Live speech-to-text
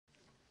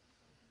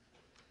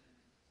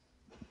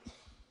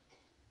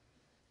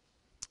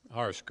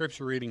Our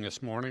scripture reading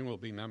this morning will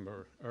be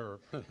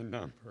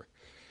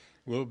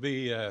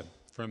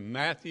from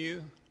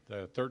Matthew,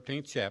 the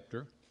 13th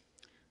chapter,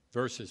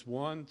 verses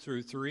 1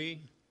 through 3,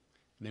 and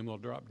then we'll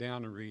drop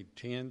down and read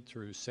 10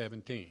 through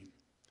 17.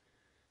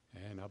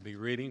 And I'll be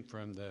reading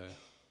from the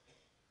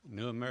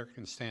New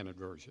American Standard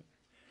Version.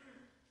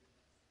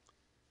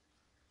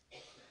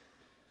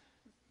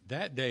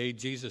 That day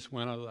Jesus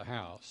went out of the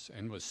house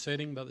and was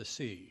sitting by the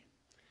sea,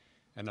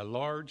 and a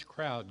large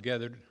crowd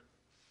gathered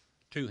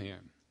to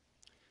him.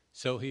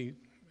 So he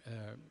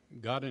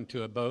got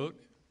into a boat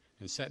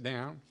and sat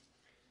down,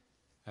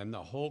 and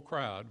the whole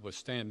crowd was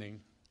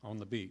standing on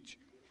the beach.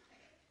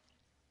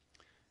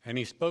 And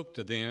he spoke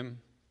to them.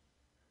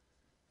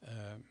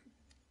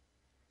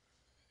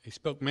 He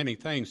spoke many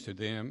things to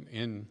them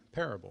in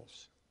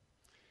parables.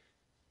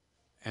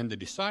 And the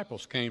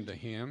disciples came to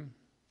him.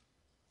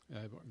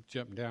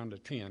 Jump down to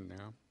 10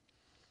 now.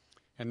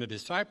 And the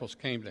disciples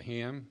came to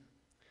him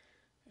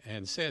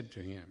and said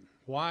to him,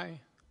 "Why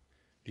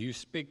do you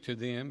speak to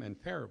them in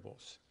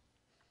parables?"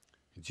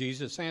 And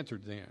Jesus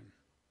answered them,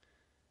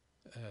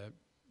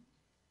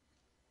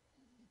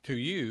 "To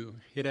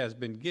you it has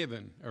been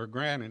given or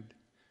granted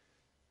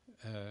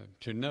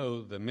to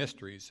know the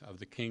mysteries of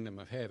the kingdom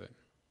of heaven,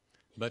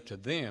 but to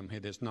them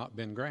it has not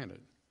been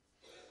granted.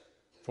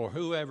 For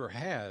whoever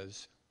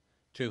has,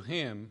 to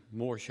him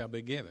more shall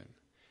be given,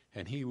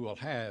 and he will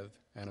have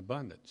an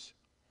abundance.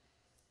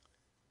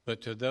 But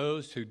to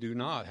those who do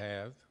not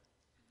have,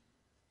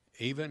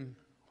 even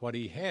what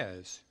he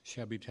has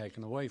shall be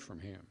taken away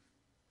from him.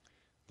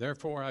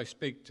 Therefore I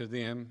speak to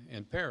them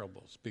in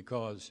parables,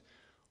 because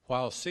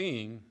while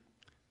seeing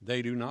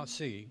they do not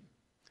see,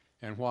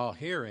 and while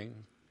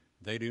hearing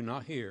they do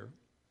not hear,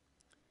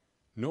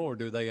 nor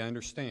do they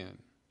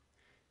understand.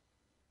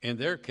 In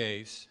their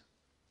case,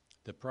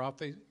 the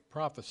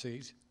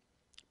prophecy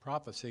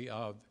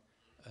of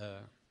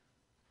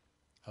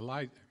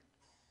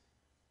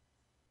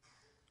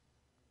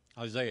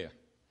Isaiah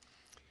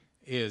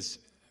is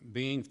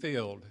being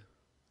filled,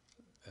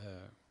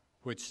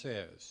 which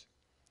says,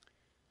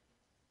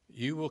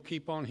 "You will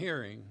keep on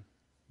hearing,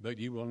 but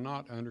you will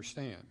not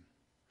understand.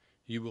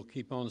 You will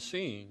keep on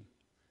seeing,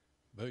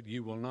 but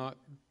you will not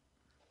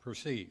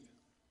perceive.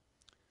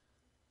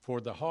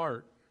 For the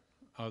heart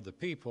of the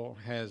people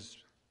has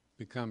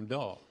become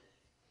dull.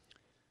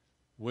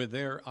 With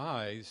their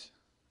eyes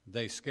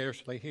they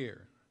scarcely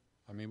hear."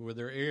 With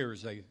their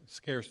ears they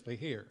scarcely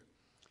hear.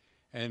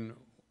 "And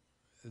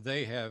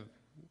they have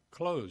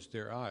closed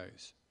their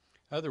eyes.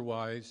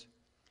 Otherwise,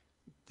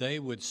 they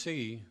would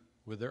see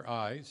with their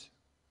eyes,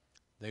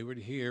 they would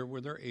hear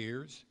with their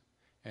ears,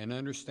 and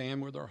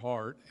understand with their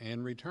heart,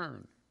 and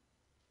return,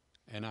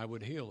 and I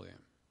would heal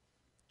them.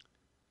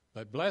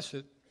 But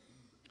blessed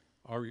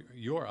are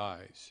your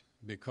eyes,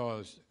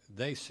 because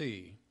they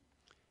see,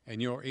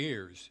 and your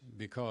ears,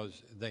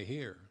 because they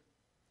hear.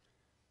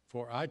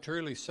 For I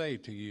truly say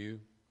to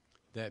you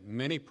that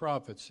many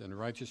prophets and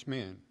righteous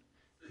men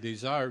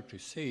desired to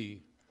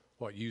see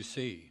what you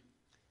see,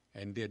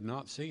 and did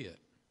not see it,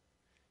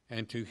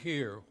 and to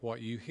hear what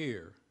you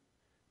hear,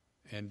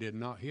 and did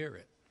not hear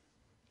it."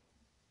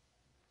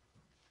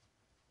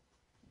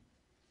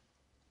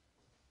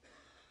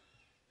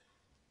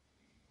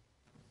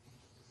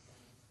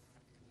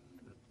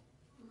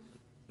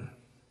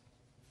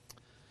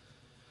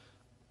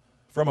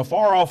 From a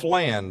far-off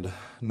land,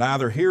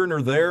 neither here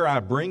nor there, I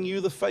bring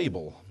you the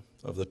fable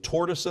of the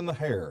tortoise and the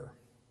hare.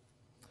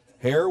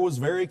 Hare was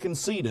very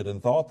conceited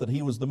and thought that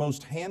he was the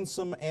most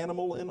handsome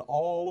animal in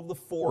all of the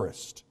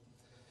forest.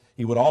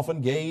 He would often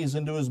gaze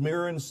into his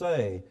mirror and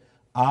say,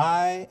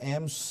 "I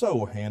am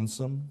so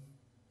handsome.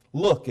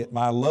 Look at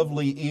my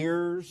lovely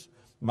ears,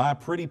 my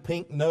pretty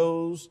pink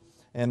nose,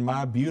 and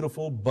my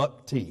beautiful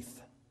buck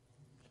teeth."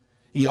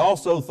 He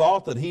also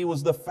thought that he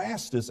was the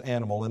fastest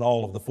animal in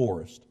all of the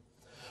forest.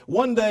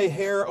 One day,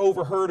 Hare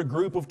overheard a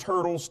group of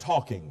turtles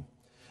talking.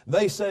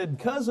 They said,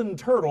 "Cousin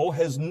Turtle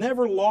has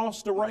never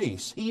lost a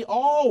race. He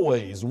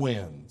always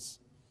wins."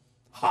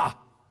 "Ha!"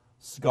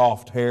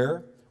 scoffed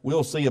Hare.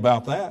 "We'll see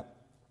about that."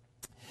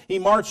 He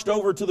marched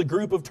over to the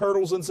group of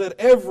turtles and said,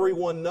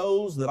 "Everyone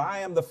knows that I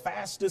am the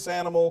fastest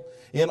animal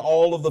in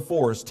all of the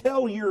forest.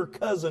 Tell your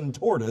cousin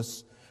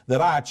Tortoise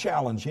that I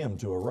challenge him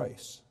to a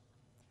race."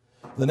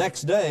 The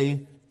next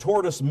day,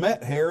 Tortoise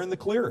met Hare in the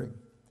clearing.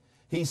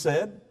 He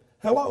said,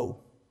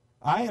 "Hello,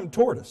 I am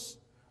Tortoise.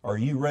 Are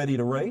you ready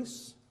to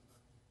race?"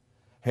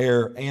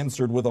 Hare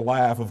answered with a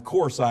laugh, "Of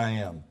course I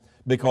am,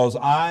 because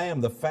I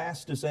am the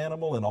fastest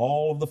animal in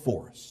all of the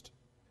forest."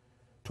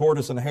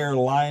 Tortoise and Hare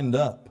lined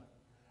up.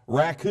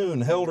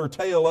 Raccoon held her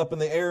tail up in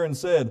the air and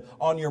said,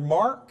 "On your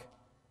mark,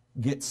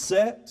 get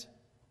set,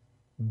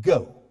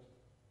 go."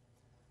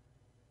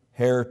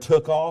 Hare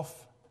took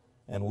off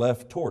and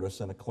left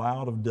Tortoise in a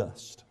cloud of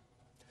dust.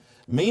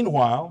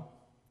 Meanwhile,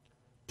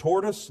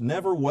 Tortoise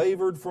never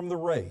wavered from the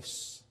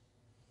race.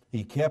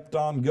 He kept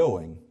on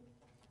going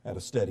at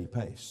a steady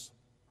pace.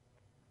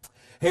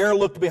 Hare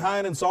looked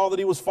behind and saw that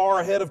he was far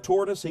ahead of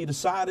Tortoise. He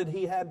decided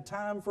he had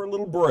time for a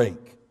little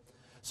break.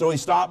 So he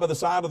stopped by the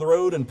side of the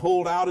road and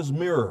pulled out his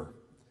mirror.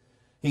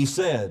 He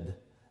said,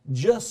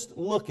 "Just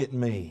look at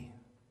me,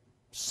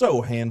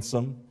 so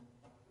handsome,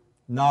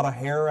 not a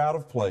hair out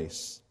of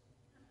place."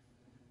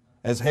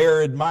 As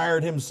Hare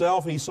admired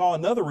himself, he saw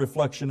another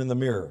reflection in the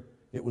mirror.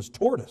 It was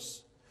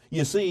Tortoise.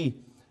 You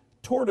see,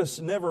 Tortoise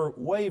never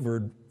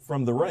wavered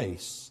from the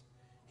race.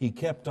 He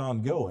kept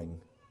on going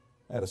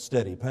at a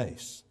steady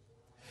pace.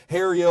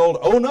 Hare yelled,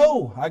 "Oh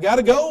no, I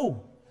gotta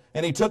go!"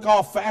 And he took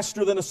off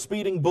faster than a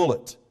speeding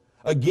bullet.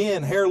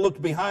 Again, Hare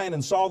looked behind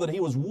and saw that he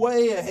was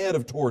way ahead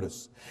of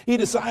Tortoise. He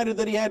decided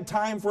that he had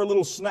time for a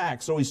little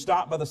snack, so he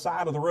stopped by the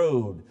side of the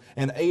road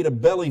and ate a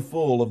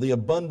bellyful of the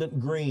abundant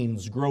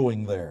greens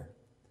growing there.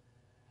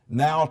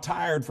 Now,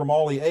 tired from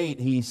all he ate,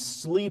 he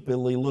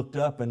sleepily looked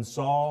up and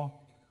saw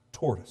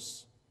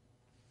Tortoise.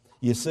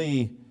 You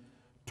see,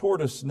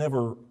 Tortoise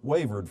never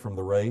wavered from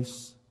the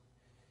race.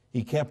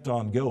 He kept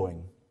on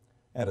going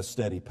at a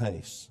steady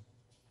pace.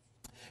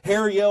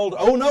 Hare yelled,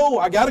 "Oh no,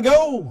 I gotta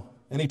go!"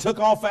 And he took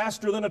off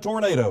faster than a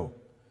tornado.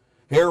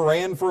 Hare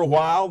ran for a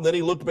while, then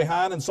he looked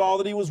behind and saw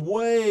that he was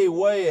way,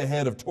 way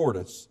ahead of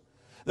Tortoise.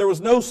 There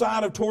was no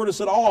sign of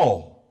Tortoise at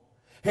all.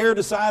 Hare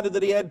decided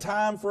that he had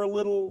time for a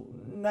little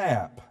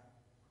nap.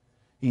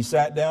 He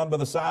sat down by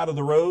the side of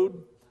the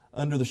road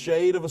under the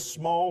shade of a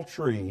small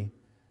tree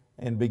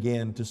and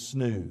began to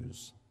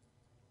snooze.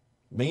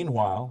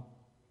 Meanwhile,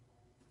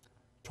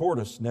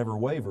 Tortoise never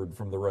wavered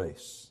from the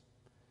race.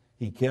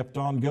 He kept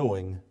on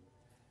going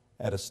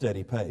at a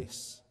steady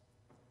pace,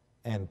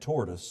 and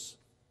Tortoise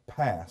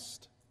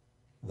passed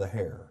the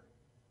Hare.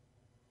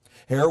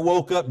 Hare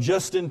woke up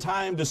just in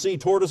time to see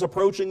Tortoise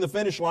approaching the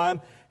finish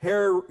line.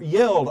 Hare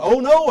yelled, "Oh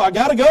no, I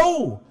gotta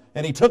go!"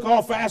 And he took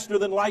off faster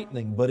than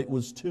lightning, but it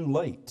was too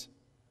late.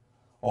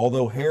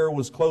 Although Hare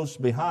was close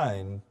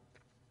behind,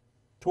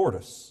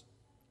 Tortoise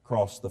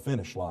crossed the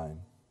finish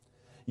line.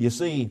 You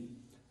see,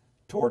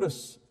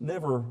 Tortoise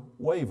never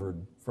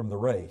wavered from the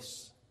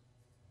race.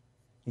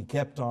 He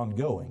kept on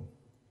going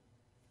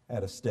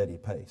at a steady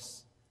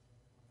pace.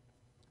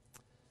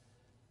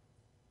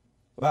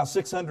 About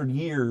 600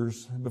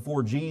 years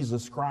before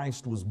Jesus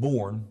Christ was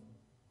born,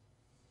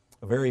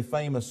 a very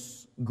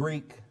famous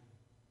Greek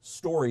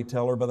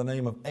storyteller by the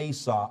name of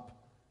Aesop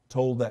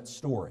told that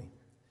story.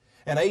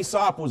 And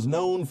Aesop was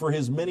known for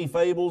his many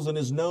fables and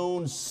is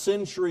known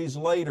centuries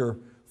later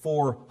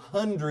for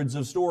hundreds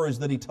of stories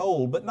that he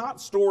told, but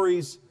not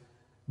stories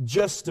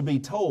just to be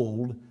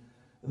told.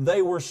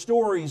 They were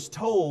stories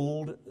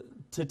told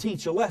to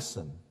teach a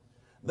lesson.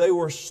 They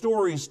were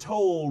stories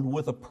told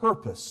with a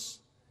purpose.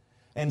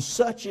 And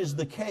such is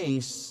the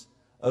case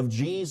of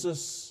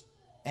Jesus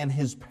and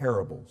His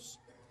parables.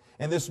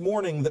 And this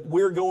morning that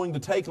we're going to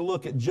take a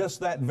look at just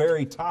that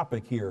very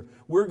topic here.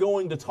 We're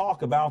going to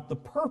talk about the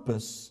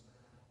purpose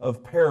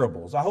of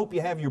parables. I hope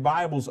you have your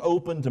Bibles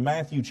open to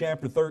Matthew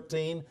chapter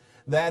 13.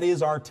 That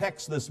is our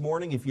text this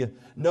morning. If you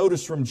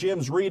noticed from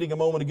Jim's reading a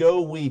moment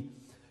ago, we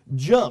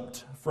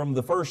jumped from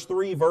the first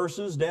 3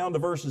 verses down to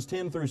verses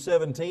 10 through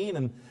 17,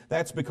 and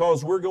that's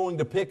because we're going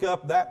to pick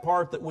up that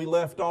part that we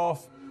left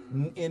off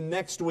in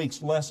next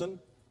week's lesson.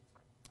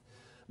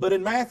 But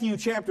in Matthew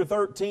chapter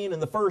 13, in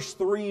the first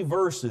 3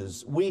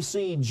 verses, we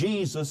see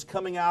Jesus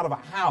coming out of a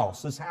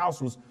house. This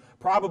house was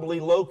probably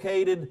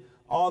located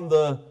on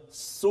the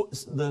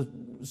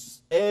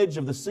edge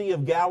of the Sea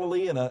of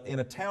Galilee in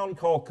a town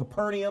called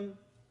Capernaum.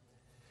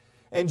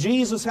 And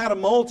Jesus had a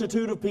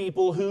multitude of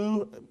people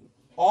who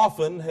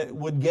often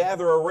would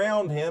gather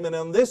around Him. And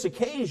on this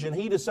occasion,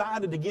 He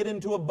decided to get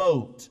into a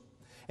boat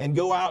and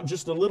go out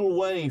just a little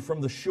way from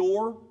the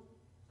shore.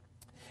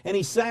 And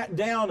He sat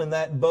down in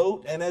that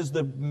boat, and as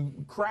the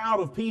crowd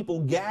of people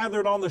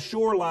gathered on the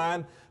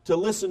shoreline to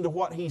listen to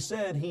what He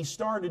said, He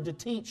started to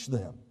teach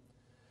them.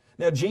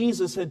 Now,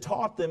 Jesus had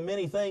taught them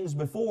many things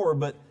before,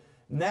 but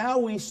now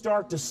we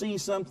start to see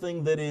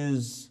something that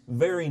is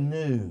very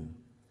new.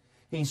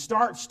 He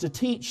starts to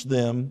teach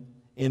them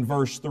in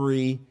verse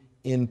 3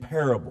 in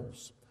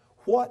parables.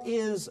 What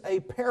is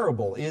a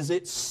parable? Is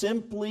it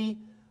simply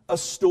a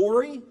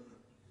story,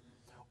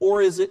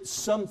 or is it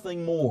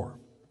something more?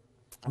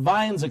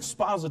 Vine's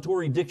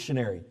Expository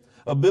Dictionary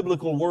of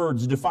Biblical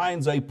Words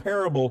defines a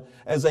parable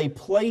as a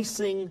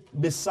placing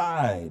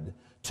beside,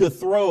 to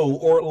throw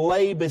or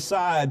lay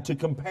beside, to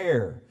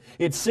compare.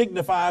 It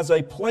signifies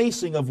a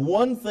placing of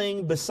one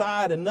thing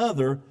beside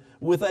another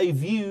with a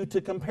view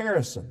to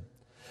comparison.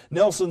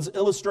 Nelson's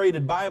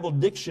Illustrated Bible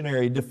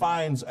Dictionary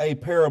defines a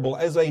parable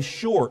as a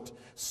short,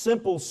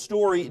 simple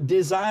story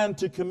designed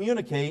to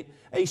communicate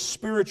a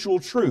spiritual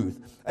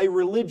truth, a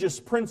religious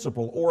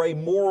principle, or a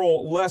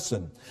moral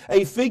lesson.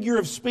 A figure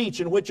of speech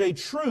in which a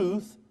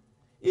truth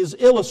is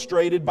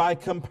illustrated by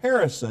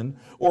comparison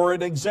or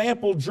an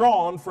example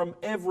drawn from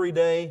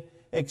everyday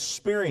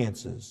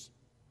experiences.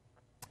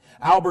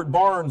 Albert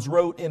Barnes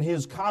wrote in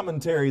his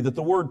commentary that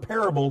the word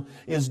parable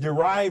is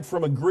derived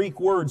from a Greek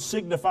word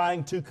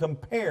signifying to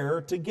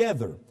compare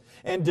together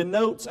and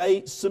denotes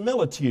a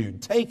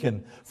similitude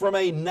taken from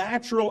a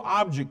natural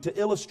object to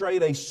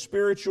illustrate a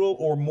spiritual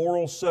or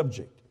moral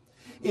subject.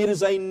 It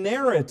is a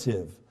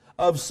narrative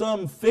of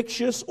some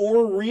fictitious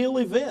or real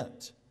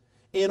event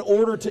in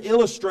order to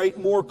illustrate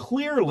more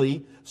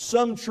clearly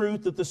some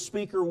truth that the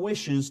speaker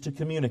wishes to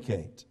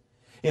communicate.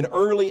 In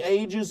early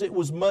ages, it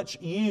was much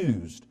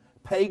used.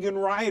 Pagan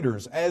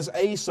writers, as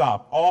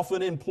Aesop,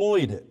 often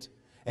employed it.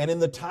 And in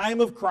the time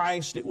of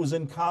Christ, it was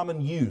in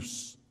common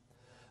use.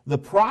 The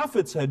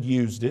prophets had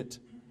used it,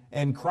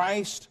 and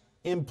Christ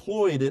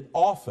employed it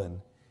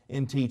often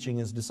in teaching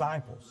His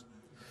disciples.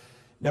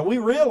 Now we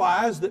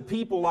realize that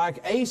people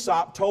like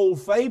Aesop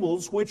told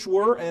fables, which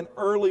were an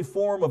early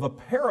form of a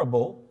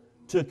parable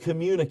to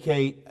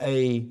communicate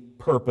a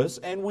purpose,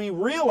 and we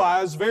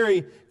realize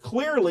very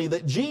clearly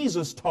that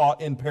Jesus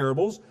taught in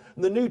parables.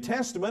 The New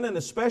Testament, and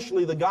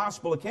especially the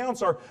gospel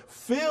accounts, are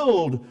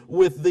filled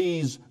with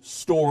these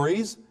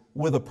stories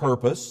with a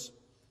purpose.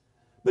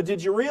 But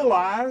did you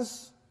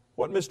realize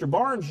what Mr.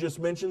 Barnes just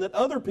mentioned, that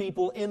other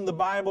people in the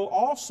Bible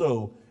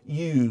also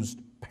used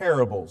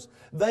parables?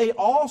 They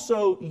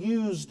also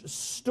used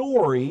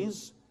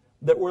stories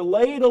that were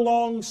laid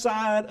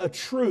alongside a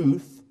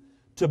truth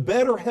to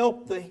better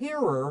help the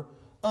hearer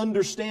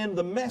understand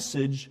the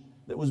message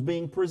that was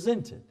being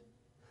presented.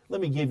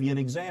 Let me give you an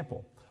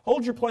example.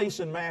 Hold your place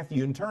in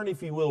Matthew and turn,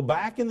 if you will,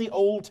 back in the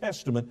Old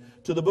Testament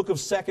to the book of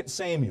 2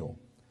 Samuel.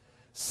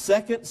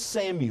 2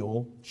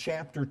 Samuel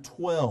chapter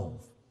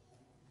 12.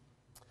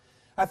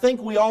 I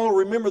think we all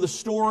remember the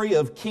story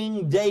of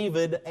King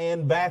David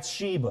and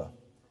Bathsheba.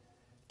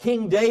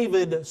 King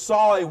David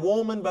saw a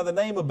woman by the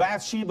name of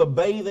Bathsheba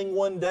bathing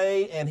one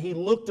day, and he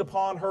looked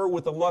upon her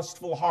with a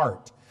lustful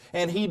heart.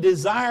 And he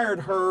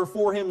desired her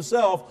for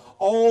himself,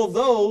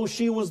 although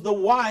she was the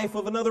wife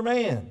of another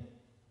man.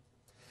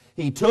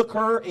 He took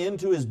her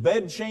into his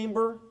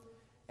bedchamber,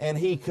 and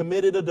he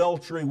committed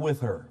adultery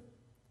with her.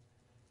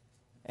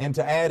 And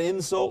to add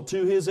insult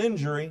to his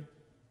injury,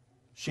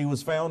 she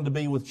was found to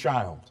be with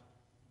child.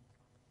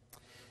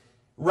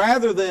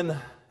 Rather than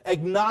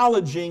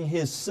acknowledging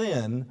his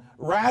sin,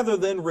 rather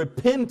than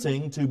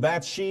repenting to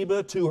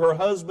Bathsheba, to her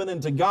husband,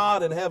 and to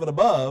God in heaven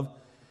above,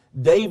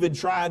 David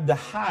tried to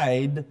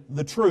hide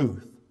the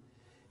truth.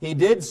 He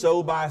did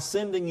so by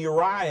sending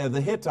Uriah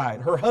the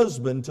Hittite, her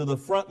husband, to the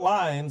front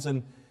lines,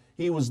 and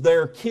he was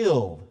there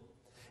killed.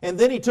 And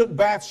then he took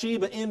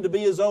Bathsheba in to be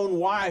his own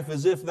wife,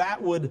 as if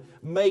that would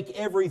make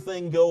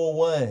everything go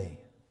away.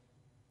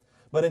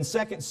 But in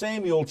 2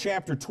 Samuel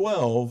chapter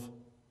 12,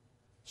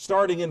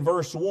 starting in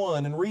verse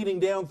 1 and reading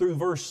down through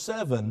verse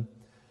 7,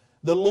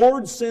 the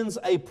Lord sends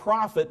a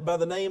prophet by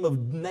the name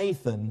of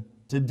Nathan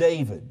to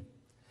David.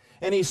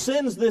 And he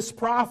sends this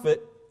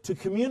prophet to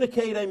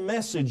communicate a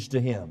message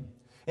to him.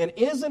 And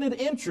isn't it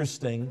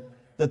interesting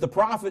that the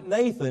prophet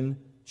Nathan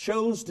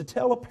chose to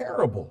tell a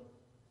parable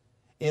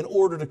in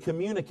order to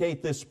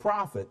communicate this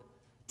prophet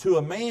to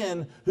a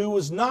man who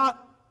was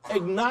not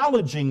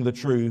acknowledging the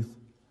truth,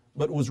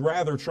 but was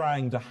rather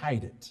trying to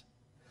hide it?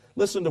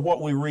 Listen to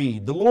what we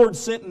read. The Lord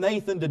sent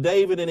Nathan to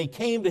David, and he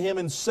came to him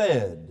and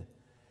said,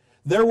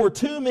 "There were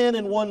two men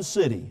in one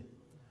city,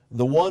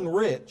 the one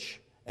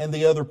rich and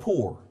the other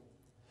poor.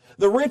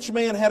 The rich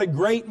man had a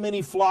great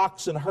many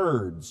flocks and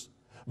herds,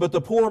 but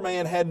the poor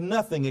man had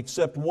nothing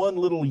except one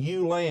little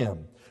ewe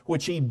lamb,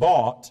 which he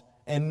bought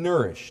and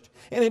nourished.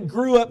 And it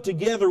grew up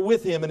together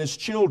with him and his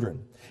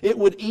children. It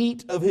would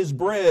eat of his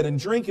bread and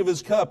drink of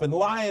his cup and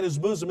lie in his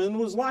bosom, and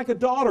was like a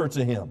daughter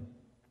to him.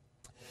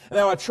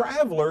 Now a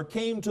traveler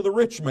came to the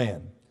rich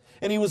man,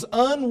 and he was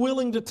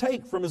unwilling to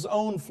take from his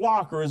own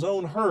flock or his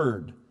own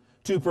herd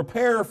to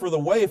prepare for the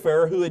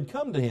wayfarer who had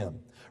come to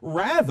him.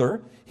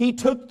 Rather, he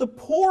took the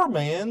poor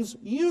man's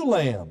ewe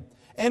lamb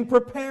and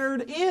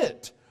prepared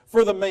it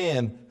for the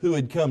man who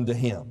had come to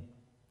him."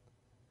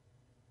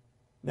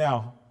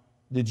 Now,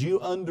 did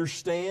you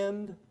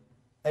understand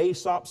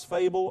Aesop's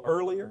fable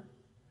earlier?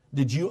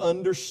 Did you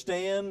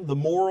understand the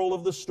moral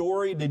of the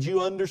story? Did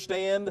you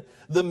understand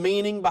the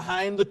meaning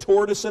behind the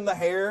tortoise and the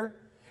hare?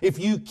 If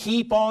you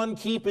keep on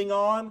keeping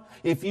on,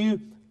 if you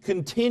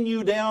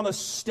continue down a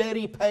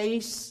steady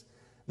pace,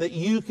 that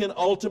you can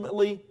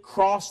ultimately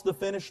cross the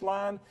finish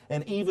line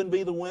and even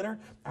be the winner.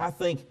 I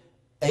think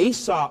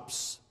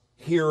Aesop's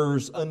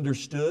hearers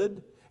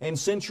understood, and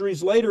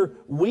centuries later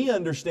we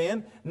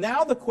understand.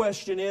 Now the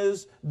question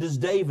is, does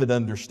David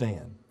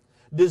understand?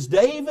 Does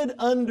David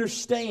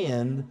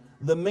understand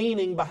the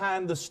meaning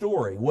behind the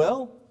story?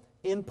 Well,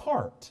 in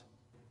part.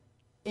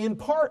 In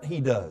part he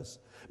does.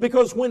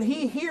 Because when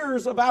he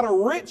hears about a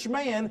rich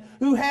man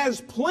who has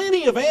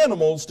plenty of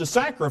animals to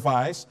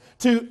sacrifice,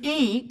 to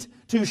eat,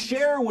 to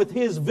share with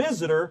his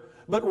visitor,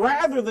 but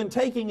rather than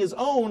taking his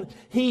own,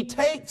 he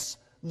takes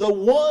the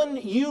one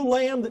ewe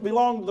lamb that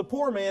belonged to the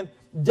poor man,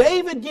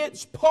 David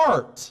gets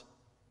part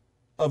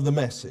of the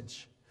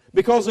message.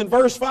 Because in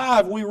verse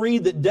 5 we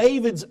read that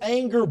David's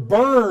anger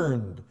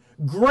burned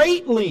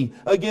greatly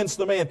against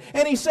the man.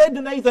 And he said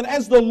to Nathan,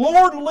 "As the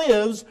Lord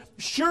lives,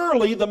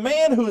 surely the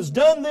man who has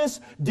done this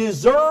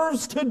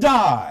deserves to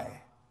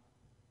die.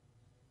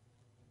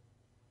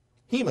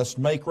 He must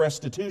make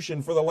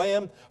restitution for the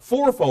lamb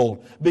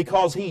fourfold,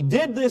 because he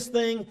did this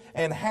thing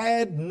and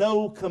had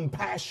no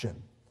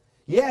compassion."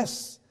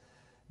 Yes,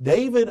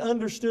 David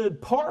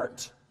understood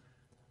part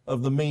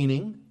of the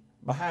meaning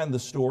behind the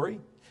story.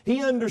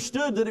 He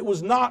understood that it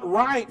was not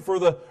right for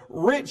the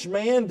rich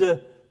man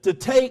to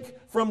take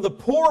from the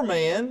poor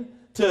man,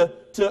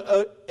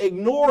 to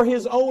ignore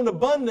his own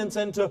abundance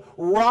and to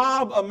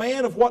rob a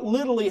man of what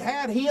little he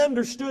had. He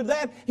understood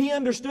that. He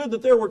understood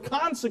that there were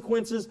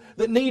consequences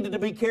that needed to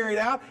be carried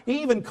out.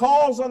 He even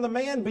calls on the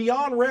man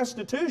beyond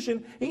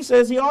restitution. He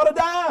says he ought to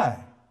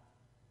die.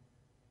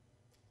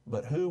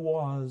 But who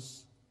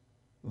was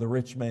the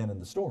rich man in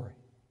the story?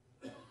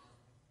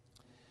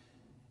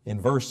 In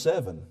verse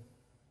 7,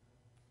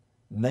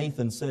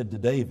 Nathan said to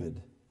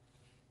David,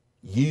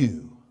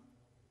 "You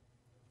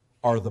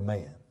are the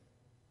man."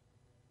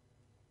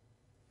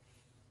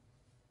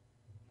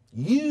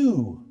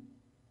 You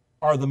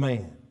are the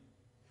man.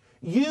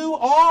 You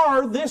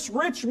are this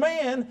rich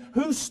man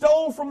who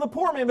stole from the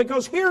poor man,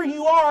 because here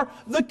you are,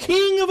 the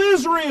king of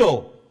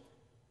Israel.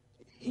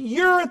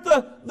 You're at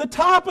the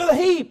top of the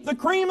heap, the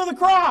cream of the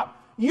crop.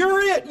 You're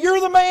it.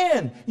 You're the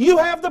man. You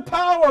have the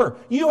power.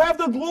 You have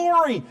the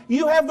glory.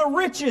 You have the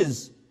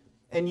riches.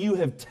 And you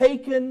have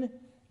taken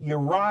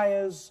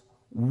Uriah's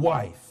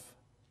wife.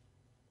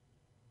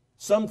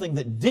 Something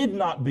that did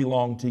not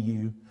belong to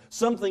you,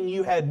 something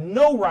you had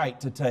no right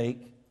to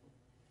take.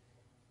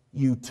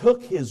 You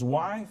took his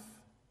wife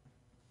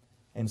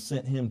and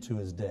sent him to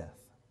his death.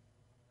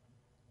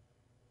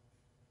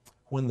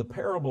 When the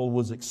parable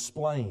was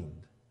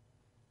explained,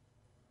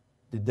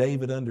 did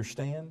David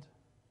understand?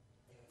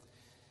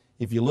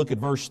 If you look at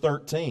verse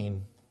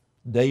 13,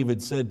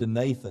 David said to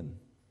Nathan,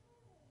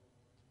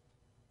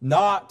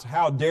 not,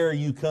 "How dare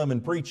you come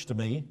and preach to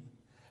me?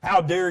 How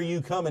dare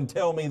you come and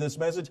tell me this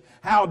message?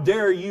 How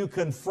dare you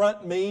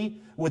confront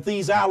me with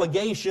these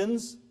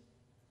allegations?"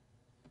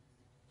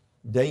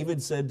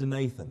 David said to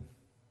Nathan,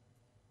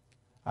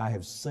 "I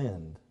have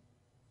sinned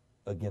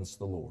against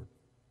the Lord."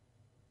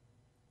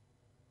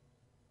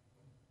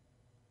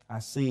 I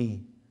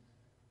see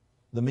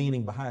the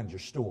meaning behind your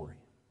story.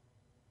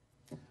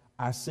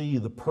 I see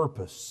the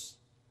purpose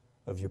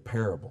of your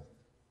parable.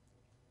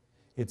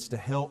 It's to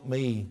help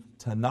me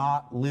to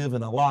not live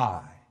in a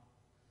lie,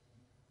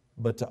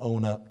 but to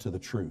own up to the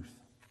truth.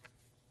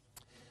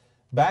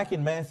 Back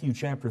in Matthew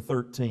chapter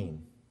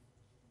 13,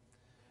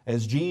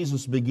 as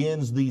Jesus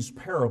begins these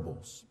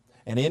parables,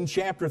 and in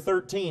chapter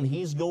 13,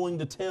 He's going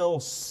to tell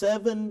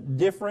 7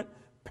 different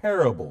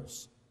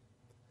parables.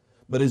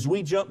 But as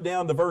we jump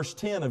down to verse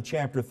 10 of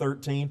chapter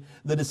 13,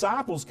 the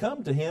disciples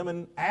come to Him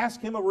and ask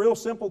Him a real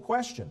simple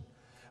question.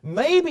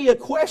 Maybe a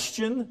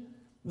question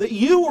that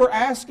you were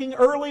asking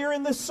earlier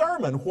in this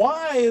sermon.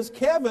 Why is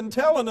Kevin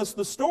telling us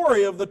the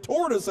story of the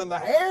tortoise and the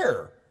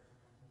hare?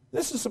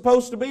 This is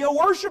supposed to be a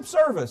worship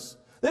service.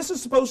 This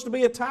is supposed to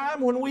be a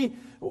time when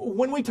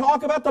we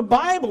talk about the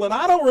Bible, and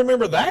I don't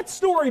remember that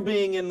story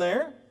being in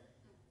there.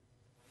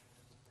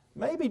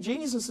 Maybe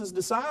Jesus'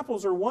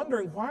 disciples are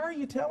wondering, why are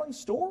you telling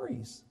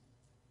stories?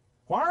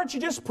 Why aren't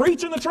you just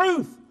preaching the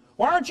truth?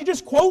 Why aren't you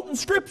just quoting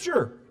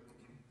Scripture?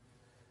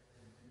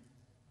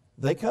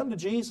 They come to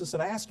Jesus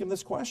and ask Him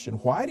this question,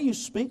 why do you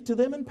speak to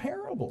them in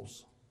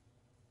parables?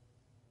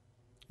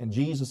 And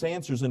Jesus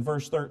answers in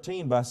verse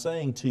 13 by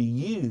saying, to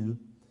you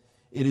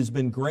it has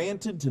been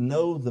granted to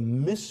know the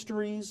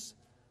mysteries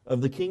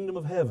of the kingdom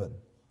of heaven.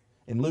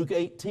 In Luke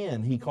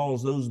 8:10, He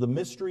calls those the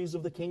mysteries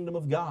of the kingdom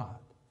of God.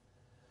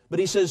 But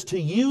He says, to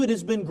you it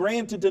has been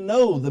granted to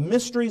know the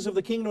mysteries of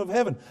the kingdom of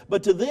heaven,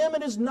 but to them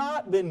it has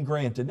not been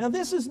granted. Now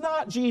this is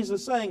not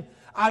Jesus saying,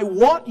 I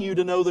want you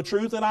to know the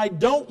truth and I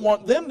don't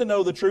want them to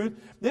know the truth.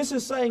 This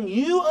is saying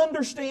you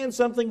understand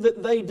something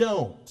that they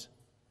don't.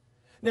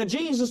 Now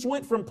Jesus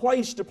went from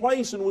place to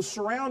place and was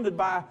surrounded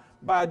by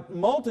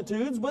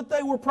multitudes, but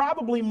they were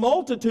probably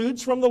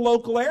multitudes from the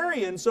local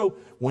area. And so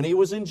when He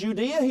was in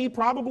Judea, He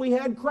probably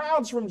had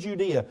crowds from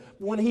Judea.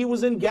 When He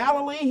was in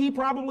Galilee, He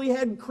probably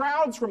had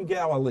crowds from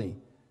Galilee.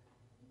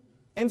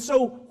 And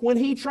so when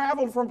He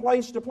traveled from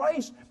place to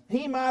place,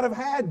 He might have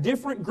had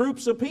different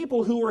groups of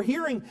people who were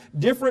hearing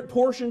different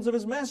portions of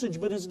His message,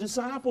 but His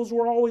disciples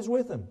were always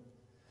with Him.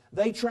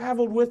 They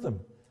traveled with Him.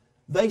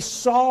 They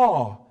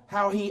saw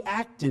how He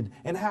acted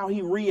and how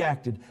He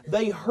reacted.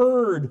 They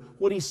heard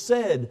what He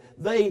said.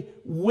 They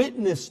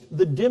witnessed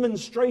the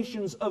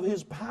demonstrations of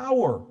His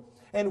power.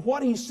 And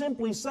what He's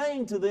simply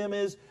saying to them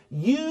is,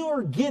 you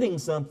are getting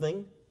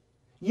something,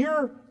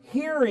 you're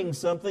hearing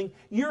something,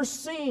 you're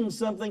seeing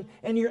something,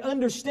 and you're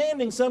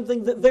understanding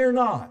something that they're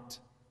not.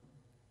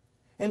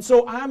 And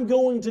so I'm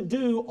going to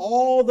do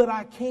all that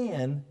I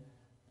can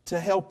to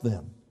help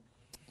them.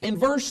 In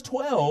verse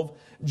 12,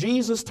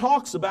 Jesus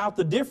talks about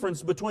the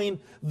difference between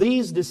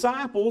these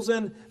disciples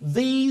and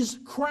these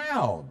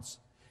crowds.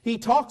 He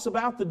talks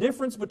about the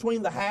difference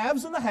between the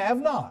haves and the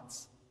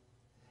have-nots.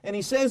 And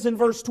He says in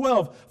verse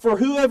 12, for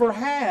whoever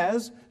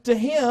has, to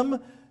him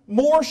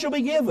more shall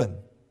be given,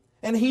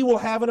 and he will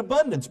have an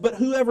abundance. But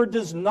whoever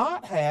does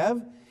not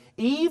have,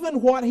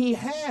 even what he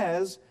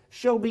has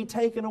shall be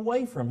taken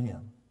away from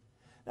him.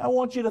 Now I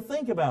want you to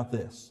think about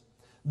this.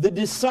 The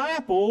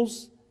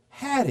disciples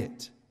had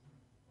it.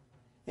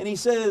 And He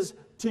says,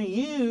 to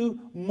you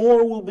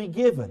more will be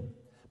given,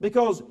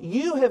 because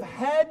you have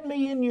had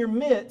me in your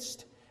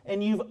midst,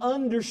 and you've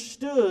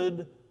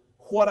understood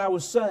what I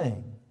was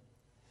saying.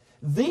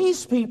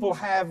 These people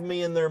have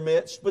me in their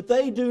midst, but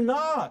they do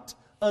not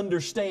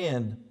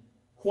understand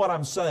what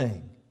I'm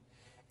saying.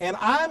 And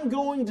I'm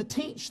going to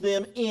teach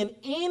them in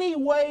any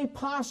way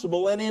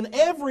possible and in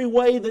every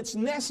way that's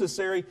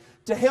necessary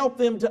to help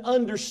them to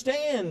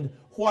understand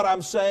what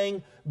I'm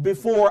saying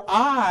before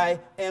I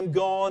am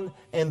gone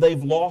and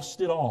they've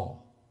lost it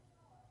all.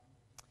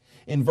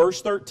 In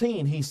verse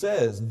 13, he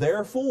says,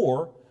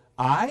 "Therefore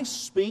I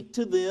speak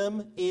to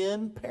them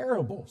in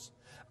parables."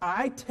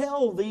 I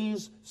tell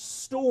these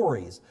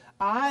stories.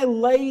 I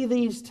lay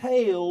these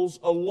tales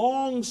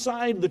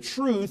alongside the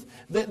truth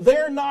that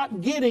they're not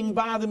getting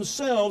by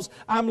themselves.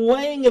 I'm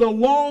laying it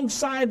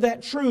alongside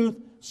that truth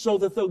so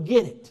that they'll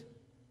get it,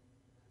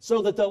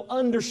 so that they'll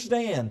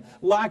understand,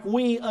 like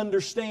we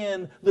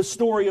understand the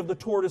story of the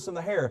tortoise and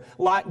the hare,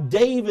 like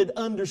David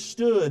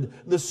understood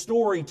the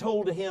story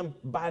told to him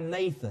by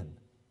Nathan.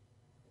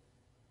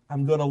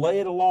 I'm going to lay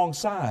it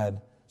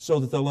alongside so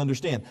that they'll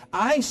understand.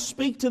 I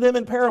speak to them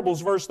in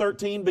parables, verse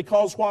 13,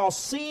 because while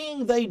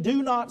seeing they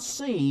do not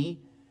see,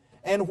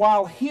 and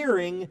while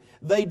hearing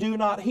they do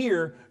not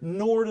hear,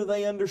 nor do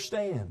they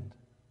understand.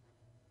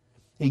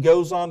 He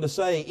goes on to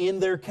say, in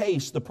their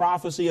case, the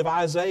prophecy of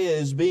Isaiah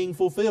is being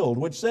fulfilled,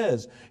 which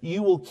says,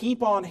 "You will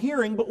keep on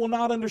hearing, but will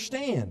not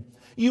understand.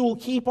 You will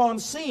keep on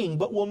seeing,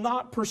 but will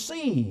not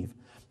perceive.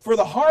 For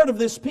the heart of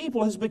this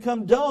people has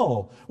become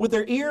dull. With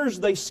their ears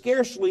they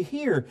scarcely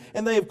hear,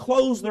 and they have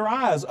closed their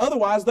eyes.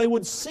 Otherwise they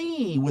would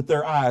see with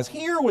their eyes,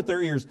 hear with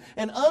their ears,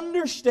 and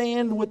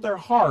understand with their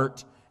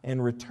heart,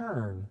 and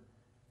return,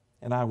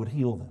 and I would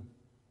heal them."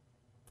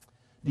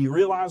 Do you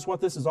realize what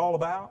this is all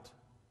about?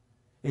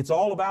 It's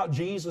all about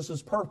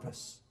Jesus'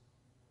 purpose.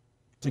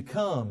 To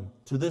come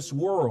to this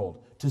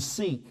world, to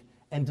seek,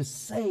 and to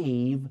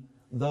save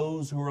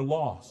those who are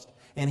lost.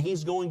 And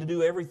He's going to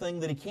do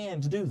everything that He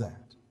can to do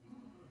that.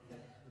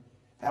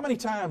 How many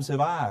times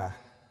have I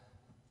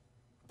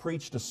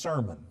preached a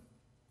sermon,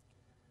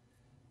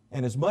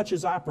 and as much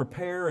as I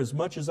prepare, as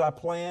much as I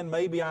plan,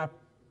 maybe I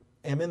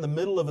am in the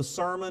middle of a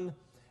sermon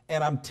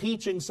and I'm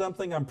teaching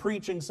something, I'm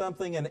preaching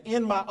something, and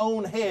in my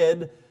own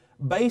head,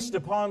 based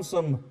upon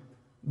some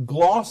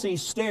glossy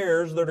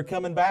stares that are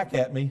coming back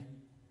at me,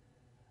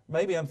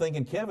 maybe I'm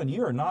thinking, "Kevin,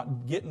 you are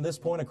not getting this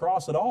point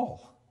across at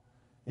all.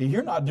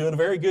 You're not doing a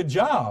very good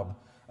job.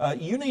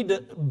 You need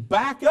to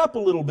back up a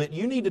little bit.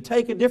 You need to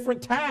take a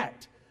different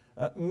tact."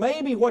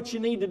 Maybe what you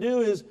need to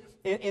do is,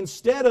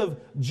 instead of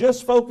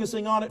just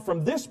focusing on it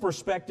from this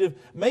perspective,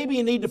 maybe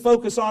you need to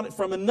focus on it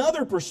from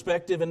another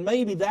perspective, and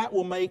maybe that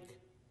will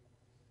make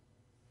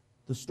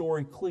the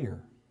story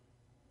clear.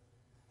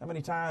 How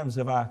many times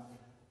have I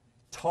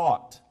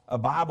taught a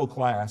Bible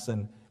class,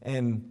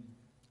 and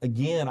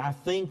again, I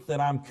think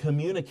that I'm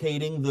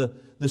communicating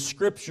the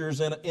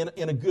Scriptures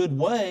in a good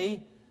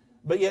way,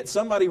 but yet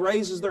somebody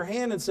raises their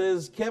hand and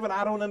says, "Kevin,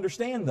 I don't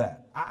understand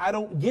that. I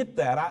don't get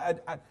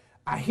that.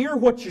 I hear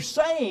what you're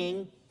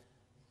saying,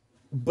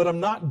 but I'm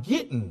not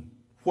getting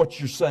what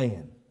you're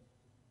saying."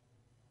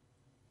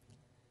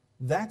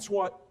 That's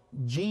what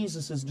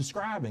Jesus is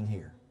describing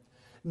here.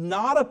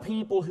 Not a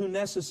people who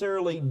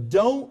necessarily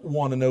don't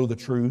want to know the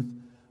truth,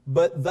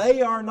 but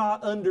they are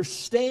not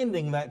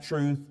understanding that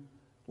truth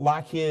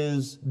like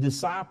His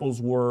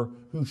disciples were,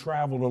 who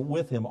traveled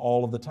with Him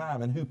all of the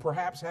time, and who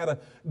perhaps had a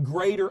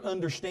greater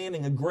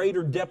understanding, a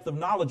greater depth of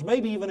knowledge,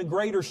 maybe even a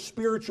greater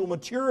spiritual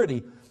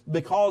maturity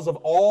because of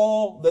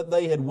all that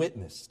they had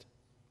witnessed.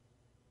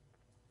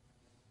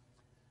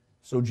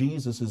 So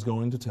Jesus is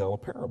going to tell a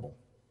parable.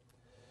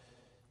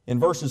 In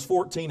verses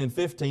 14 and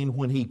 15,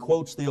 when He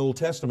quotes the Old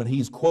Testament,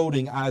 He's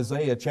quoting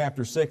Isaiah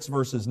chapter 6,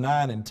 verses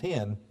 9 and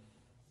 10.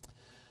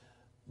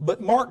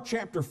 But Mark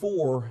chapter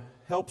 4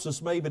 helps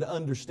us maybe to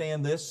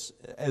understand this,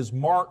 as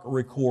Mark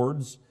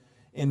records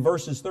in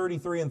verses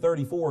 33 and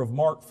 34 of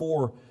Mark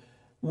 4,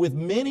 "With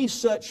many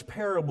such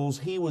parables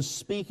He was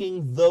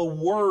speaking the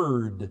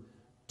word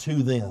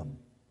to them,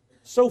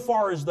 so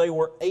far as they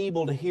were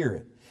able to hear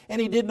it. And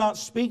He did not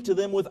speak to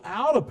them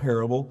without a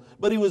parable,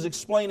 but He was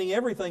explaining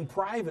everything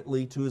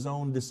privately to His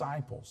own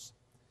disciples."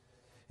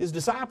 His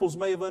disciples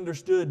may have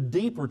understood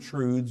deeper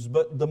truths,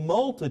 but the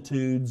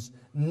multitudes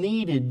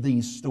needed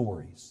these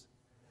stories.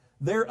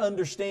 Their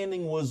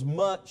understanding was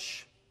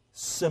much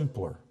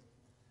simpler,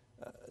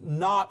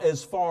 not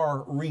as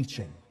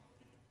far-reaching.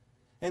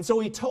 And so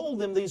He told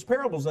them these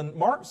parables, and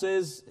Mark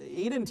says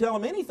He didn't tell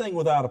them anything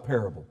without a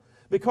parable,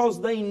 because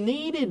they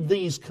needed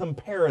these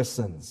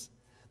comparisons.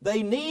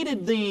 They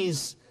needed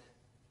these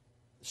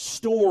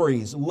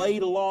stories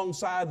laid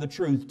alongside the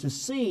truth to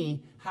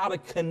see how to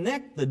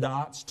connect the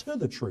dots to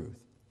the truth.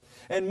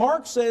 And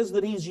Mark says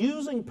that he's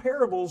using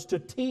parables to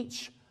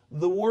teach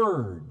the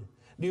Word.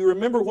 Do you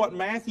remember what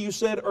Matthew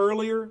said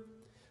earlier?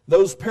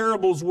 Those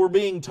parables were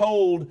being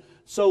told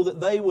so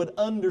that they would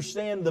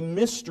understand the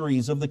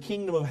mysteries of the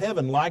kingdom of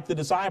heaven, like the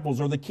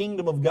disciples, or the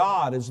kingdom of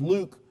God, as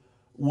Luke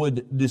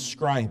would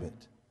describe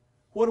it.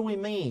 What do we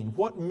mean?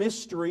 What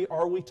mystery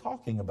are we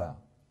talking about?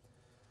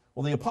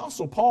 Well, the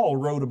Apostle Paul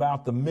wrote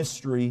about the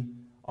mystery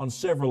on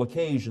several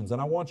occasions.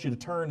 And I want you to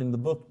turn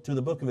to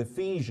the book of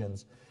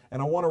Ephesians, and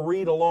I want to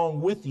read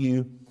along with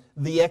you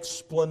the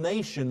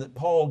explanation that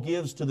Paul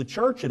gives to the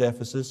church at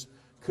Ephesus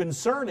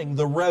concerning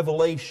the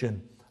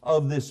revelation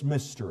of this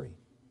mystery.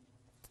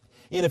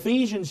 In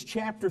Ephesians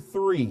chapter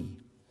 3,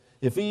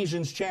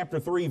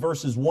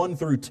 verses 1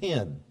 through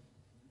 10.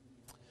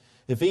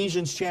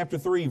 Ephesians chapter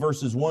 3,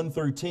 verses 1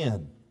 through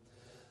 10.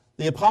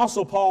 The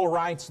Apostle Paul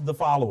writes the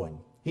following.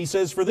 He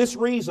says, "For this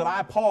reason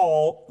I,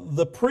 Paul,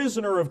 the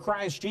prisoner of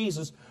Christ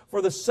Jesus,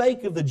 for the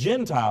sake of the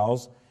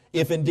Gentiles,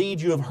 if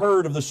indeed you have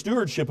heard of the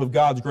stewardship of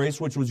God's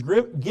grace which was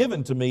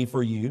given to me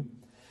for you,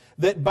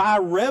 that by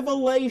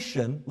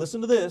revelation," listen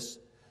to this,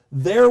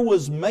 "there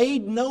was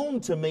made known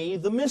to me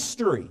the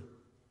mystery."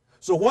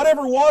 So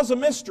whatever was a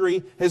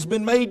mystery has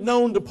been made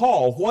known to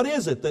Paul. What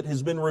is it that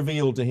has been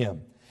revealed to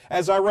him?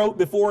 As I wrote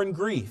before in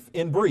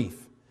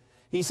brief.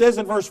 He says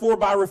in verse 4,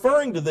 "By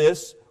referring to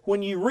this,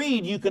 when you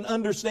read, you can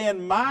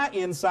understand my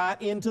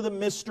insight into the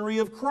mystery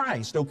of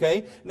Christ."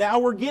 Okay, now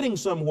we're getting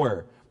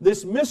somewhere.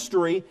 This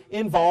mystery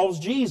involves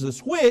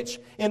Jesus, which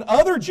in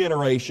other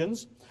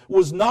generations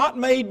was not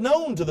made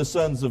known to the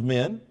sons of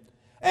men,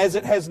 as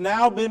it has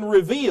now been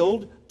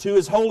revealed to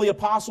His holy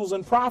apostles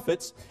and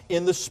prophets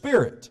in the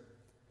Spirit.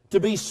 To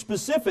be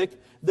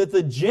specific, that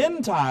the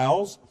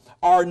Gentiles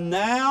are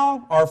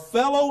now our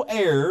fellow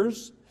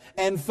heirs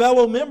and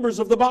fellow members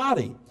of the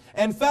body,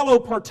 and fellow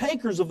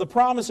partakers of the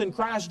promise in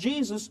Christ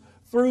Jesus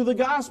through the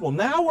gospel.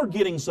 Now we're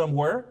getting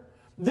somewhere.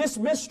 This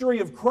mystery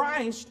of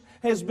Christ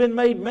has been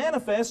made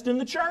manifest in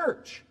the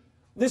church.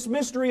 This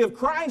mystery of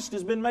Christ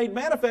has been made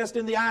manifest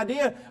in the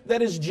idea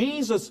that as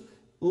Jesus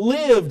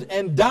lived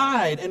and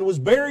died and was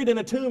buried in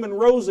a tomb and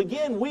rose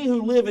again, we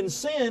who live in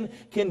sin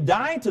can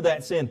die to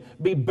that sin,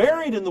 be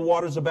buried in the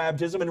waters of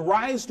baptism, and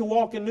rise to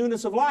walk in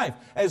newness of life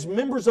as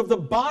members of the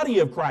body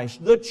of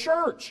Christ, the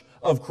church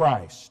of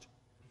Christ.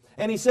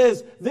 And he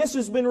says, this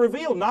has been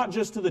revealed not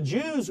just to the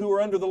Jews who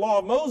are under the law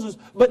of Moses,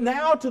 but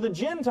now to the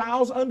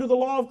Gentiles under the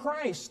law of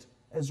Christ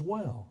as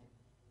well.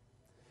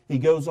 He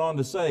goes on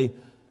to say,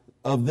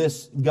 of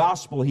this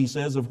gospel, he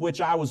says, of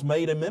which I was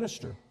made a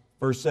minister.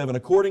 Verse 7,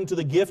 according to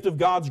the gift of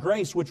God's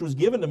grace which was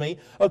given to me,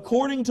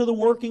 according to the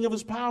working of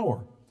His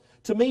power.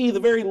 To me, the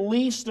very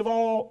least of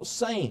all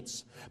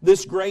saints,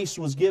 this grace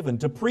was given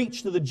to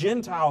preach to the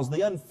Gentiles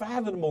the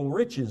unfathomable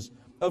riches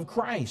of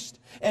Christ,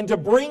 and to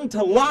bring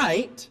to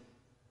light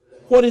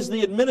what is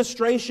the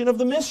administration of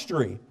the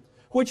mystery,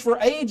 which for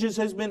ages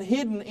has been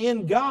hidden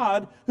in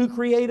God who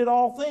created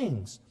all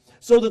things,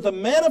 so that the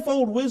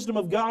manifold wisdom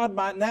of God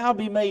might now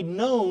be made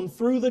known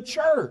through the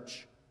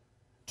church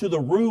to the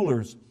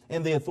rulers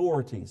and the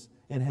authorities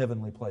in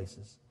heavenly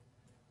places.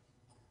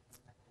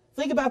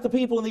 Think about the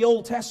people in the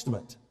Old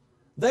Testament.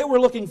 They were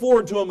looking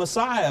forward to a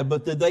Messiah,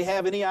 but did they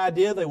have any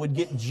idea they would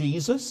get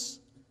Jesus?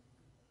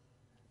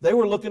 They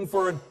were looking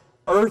for an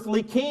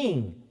earthly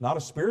king, not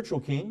a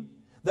spiritual king.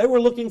 They were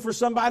looking for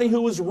somebody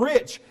who was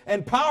rich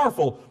and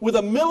powerful with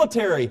a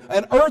military,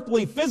 an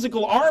earthly,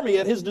 physical army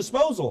at his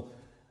disposal.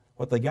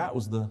 What they got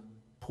was the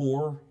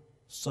poor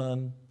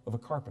son of a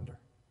carpenter.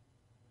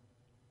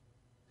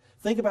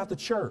 Think about the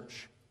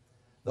church.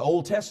 The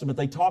Old Testament,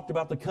 they talked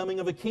about the coming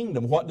of a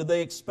kingdom. What did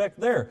they expect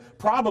there?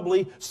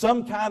 Probably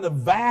some kind of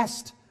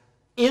vast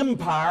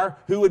empire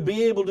who would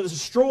be able to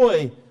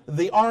destroy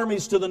the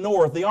armies to the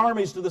north, the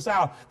armies to the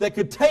south, that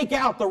could take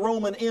out the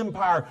Roman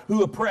Empire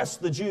who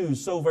oppressed the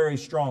Jews so very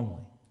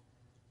strongly.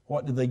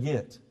 What did they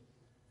get?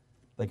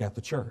 They got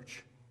the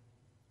church.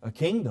 A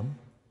kingdom,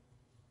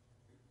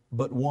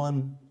 but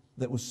one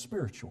that was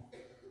spiritual.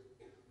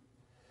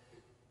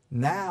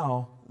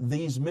 Now,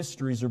 these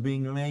mysteries are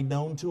being made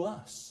known to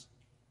us.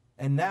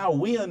 And now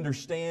we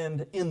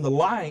understand in the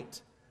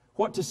light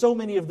what to so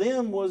many of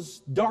them was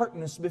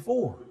darkness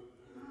before.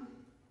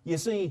 You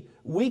see,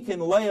 we can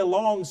lay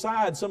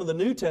alongside some of the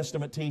New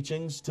Testament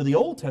teachings to the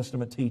Old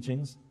Testament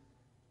teachings,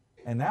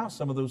 and now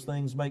some of those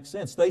things make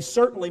sense. They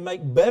certainly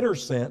make better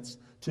sense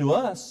to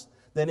us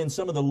than in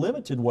some of the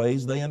limited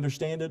ways they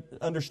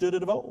understood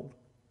it of old.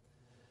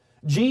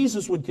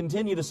 Jesus would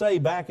continue to say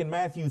back in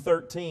Matthew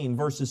 13,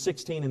 verses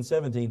 16 and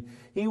 17,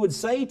 He would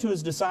say to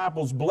His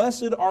disciples,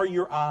 blessed are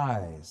your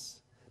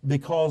eyes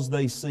because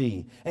they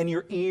see, and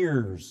your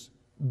ears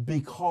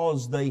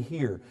because they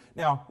hear.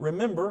 Now,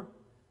 remember,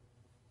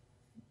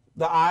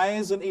 the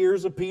eyes and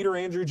ears of Peter,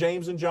 Andrew,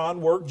 James, and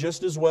John work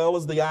just as well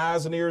as the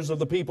eyes and ears of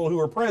the people who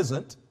are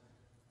present.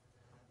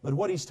 But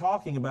what He's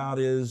talking about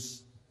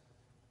is,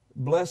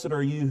 blessed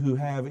are you who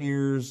have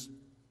ears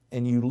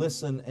and you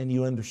listen and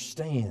you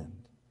understand.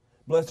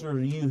 Blessed are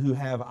you who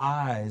have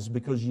eyes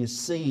because you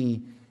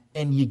see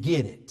and you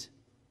get it.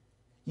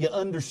 You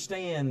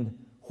understand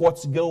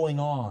what's going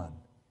on.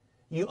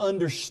 You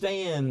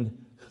understand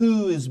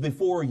who is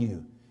before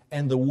you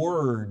and the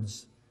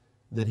words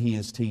that He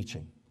is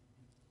teaching.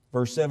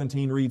 Verse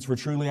 17 reads, for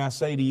truly I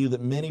say to you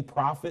that many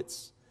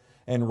prophets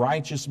and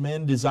righteous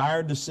men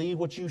desired to see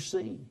what you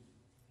see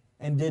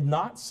and did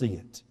not see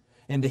it,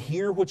 and to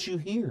hear what you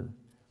hear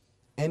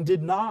and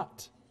did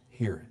not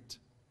hear it.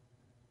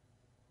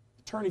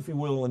 Turn, if you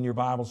will, in your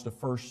Bibles to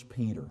 1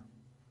 Peter.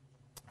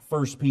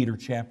 1 Peter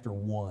chapter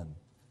 1.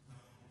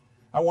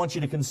 I want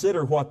you to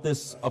consider what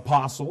this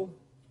apostle,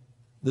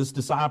 this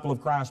disciple of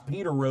Christ,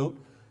 Peter,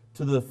 wrote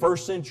to the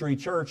first century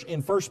church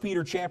in 1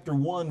 Peter chapter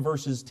 1,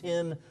 verses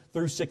 10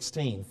 through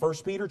 16. 1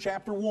 Peter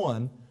chapter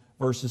 1,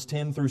 verses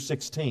 10 through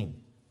 16.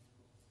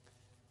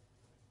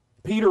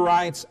 Peter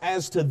writes,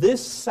 as to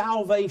this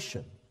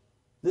salvation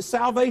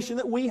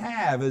that we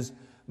have as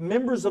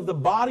members of the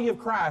body of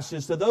Christ,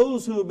 as to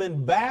those who have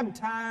been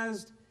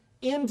baptized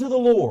into the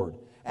Lord,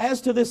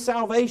 as to this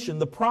salvation,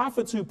 the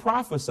prophets who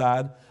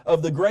prophesied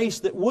of the grace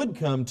that would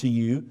come to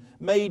you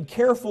made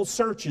careful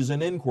searches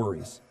and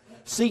inquiries,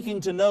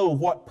 seeking to know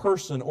what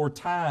person or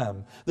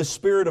time the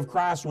Spirit of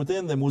Christ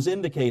within them was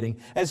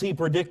indicating as He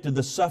predicted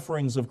the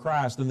sufferings of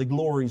Christ and the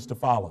glories to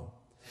follow.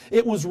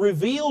 It was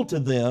revealed to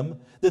them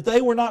that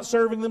they were not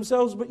serving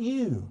themselves but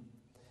you,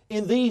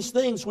 in these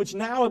things which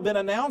now have been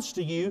announced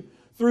to you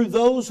through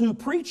those who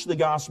preach the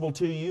gospel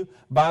to you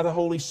by the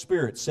Holy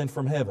Spirit sent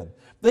from heaven,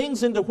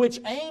 things into which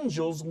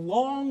angels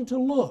long to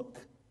look.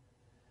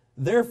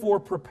 Therefore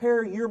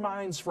prepare your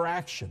minds for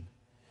action.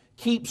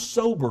 Keep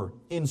sober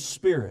in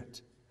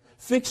spirit.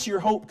 Fix your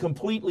hope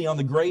completely on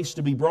the grace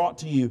to be brought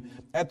to you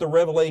at the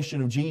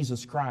revelation of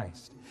Jesus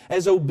Christ.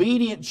 As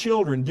obedient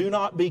children, do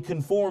not be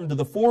conformed to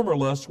the former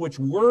lusts which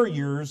were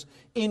yours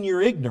in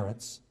your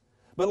ignorance,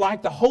 but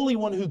like the Holy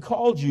One who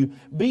called you,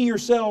 be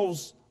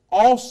yourselves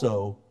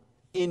also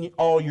in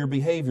all your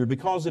behavior,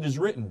 because it is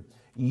written,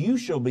 you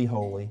shall be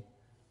holy,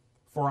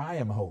 for I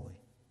am holy.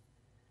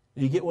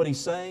 Do you get what he's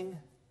saying?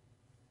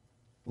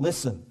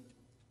 Listen.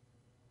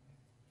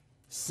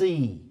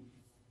 See.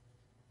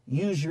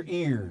 Use your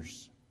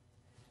ears.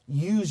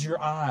 Use your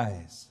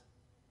eyes.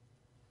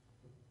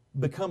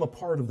 Become a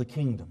part of the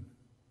kingdom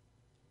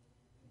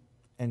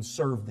and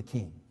serve the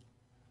King.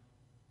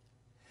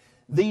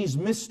 These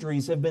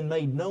mysteries have been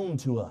made known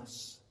to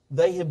us.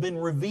 They have been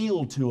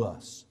revealed to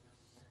us.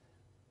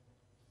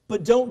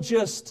 But don't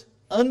just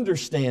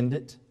understand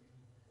it.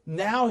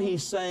 Now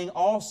he's saying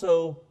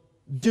also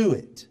do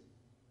it.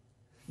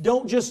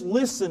 Don't just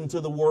listen to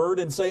the Word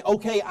and say,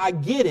 okay, I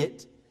get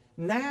it.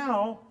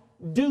 Now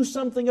do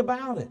something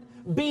about it.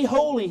 Be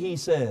holy, he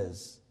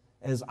says,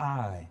 as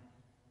I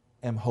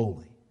am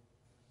holy.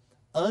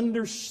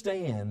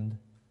 Understand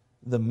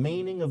the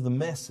meaning of the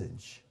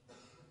message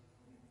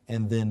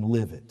and then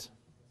live it.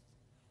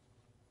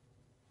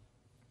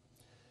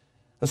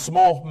 A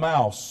small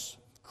mouse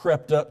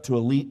crept up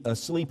to a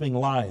sleeping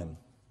lion.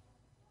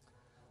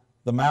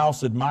 The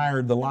mouse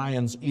admired the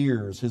lion's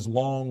ears, his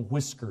long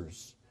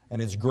whiskers,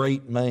 and his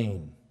great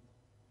mane.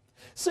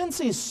 Since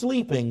he's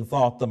sleeping,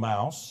 thought the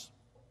mouse,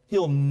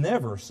 he'll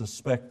never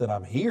suspect that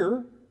I'm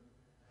here.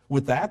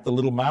 With that, the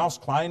little mouse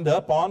climbed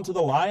up onto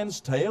the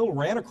lion's tail,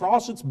 ran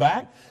across its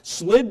back,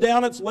 slid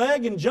down its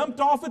leg, and jumped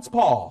off its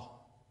paw.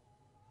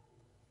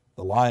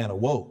 The lion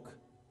awoke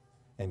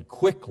and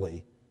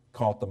quickly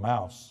caught the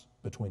mouse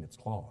between its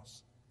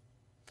claws.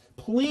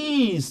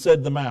 Please,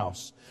 said the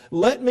mouse,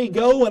 let me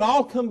go and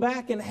I'll come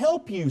back and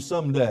help you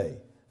someday.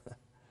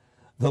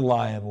 The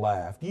lion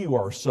laughed. You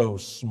are so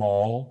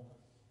small.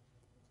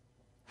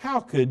 How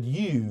could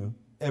you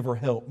ever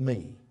help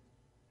me?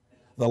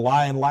 The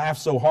lion laughed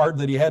so hard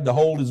that he had to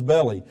hold his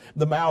belly.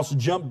 The mouse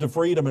jumped to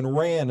freedom and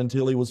ran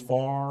until he was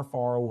far,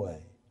 far away.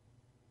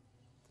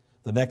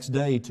 The next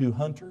day, 2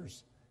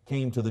 hunters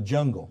came to the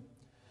jungle.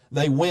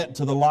 They went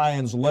to the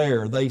lion's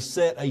lair. They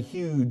set a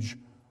huge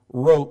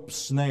rope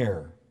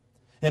snare.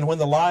 And when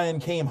the lion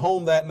came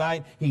home that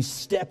night, he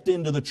stepped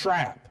into the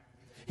trap.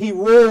 He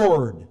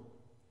roared.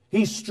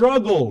 He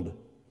struggled,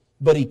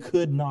 but he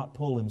could not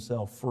pull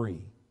himself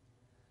free.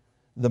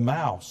 The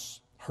mouse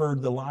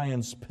heard the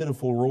lion's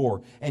pitiful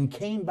roar and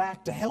came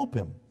back to help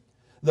him.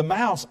 The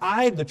mouse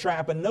eyed the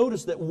trap and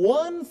noticed that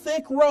one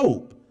thick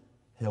rope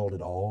held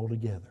it all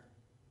together.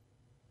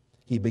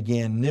 He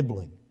began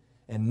nibbling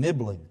and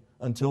nibbling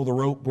until the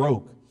rope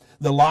broke.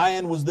 The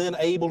lion was then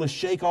able to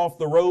shake off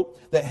the rope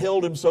that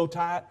held him so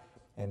tight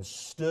and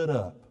stood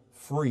up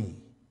free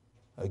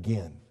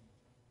again.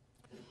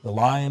 The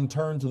lion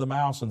turned to the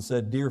mouse and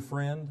said, Dear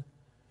friend,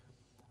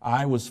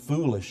 I was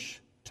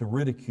foolish to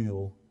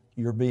ridicule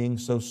your being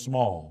so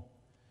small.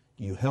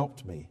 You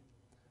helped me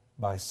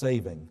by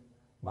saving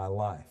my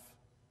life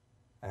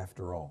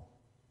after all.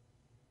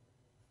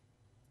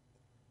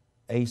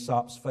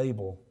 Aesop's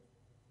fable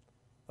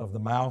of the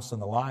mouse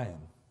and the lion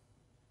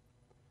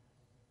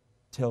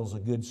tells a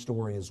good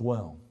story as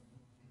well.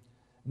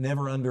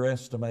 Never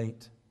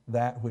underestimate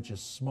that which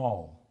is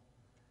small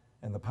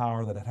and the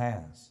power that it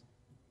has.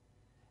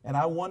 And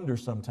I wonder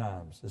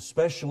sometimes,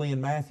 especially in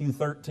Matthew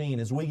 13,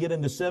 as we get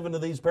into 7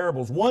 of these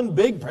parables, one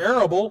big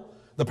parable,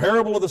 the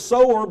parable of the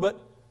sower, but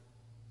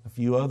a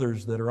few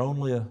others that are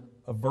only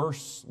a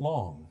verse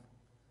long.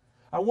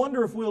 I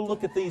wonder if we'll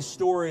look at these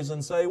stories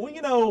and say, well,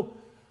 you know,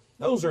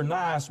 those are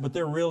nice, but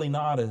they're really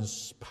not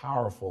as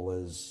powerful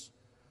as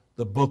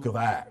the book of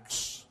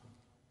Acts,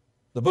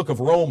 the book of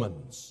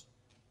Romans,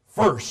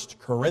 1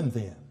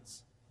 Corinthians.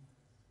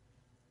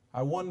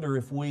 I wonder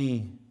if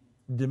we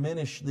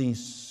diminish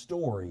these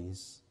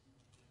stories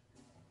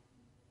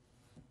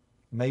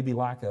maybe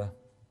like a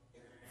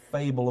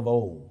fable of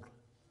old,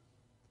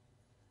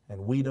 and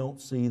we don't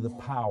see the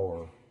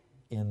power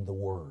in the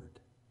Word.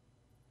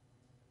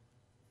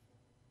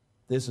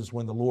 This is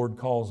when the Lord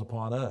calls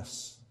upon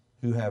us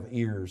who have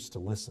ears to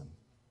listen,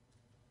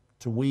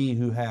 to we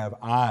who have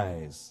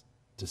eyes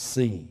to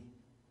see,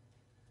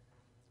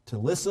 to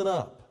listen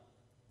up,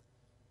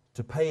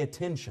 to pay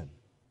attention,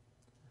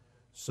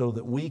 so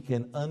that we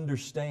can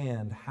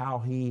understand how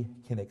He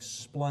can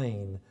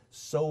explain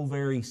so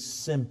very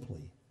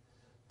simply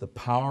the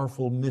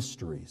powerful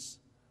mysteries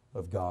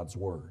of God's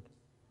Word.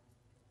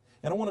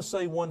 And I want to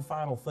say one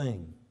final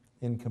thing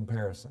in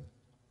comparison,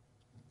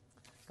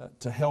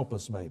 to help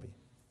us maybe.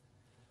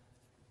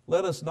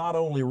 Let us not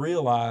only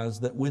realize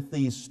that with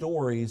these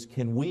stories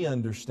can we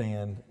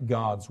understand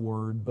God's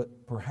Word,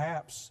 but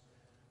perhaps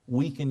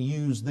we can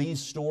use these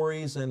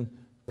stories and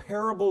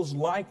parables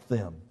like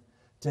them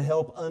to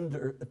help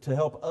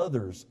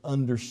others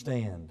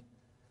understand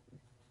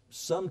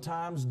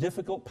sometimes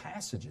difficult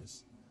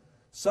passages,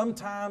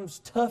 sometimes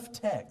tough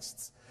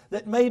texts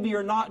that maybe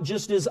are not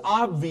just as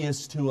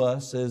obvious to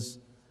us as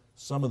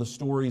some of the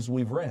stories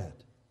we've read.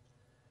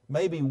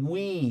 Maybe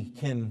we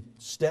can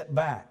step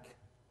back,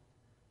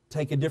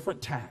 take a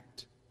different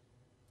tact,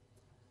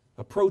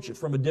 approach it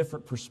from a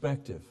different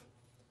perspective,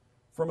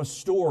 from a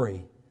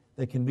story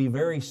that can be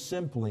very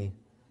simply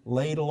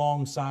laid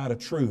alongside a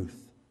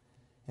truth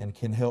and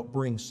can help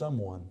bring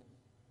someone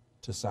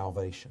to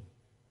salvation.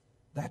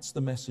 That's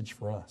the message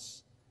for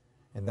us,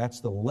 and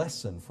that's the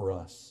lesson for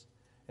us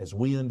as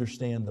we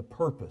understand the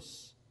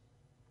purpose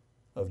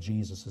of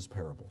Jesus'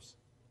 parables.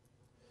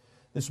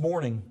 This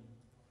morning,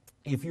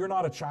 if you're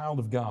not a child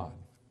of God,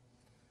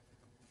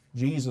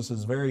 Jesus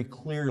has very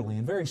clearly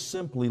and very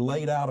simply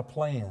laid out a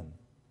plan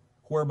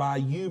whereby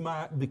you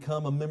might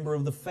become a member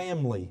of the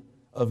family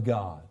of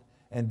God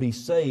and be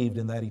saved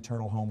in that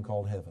eternal home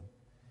called heaven.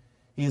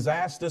 He has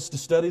asked us to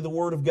study the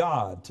Word of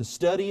God, to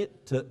study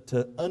it,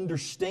 to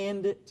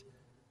understand it,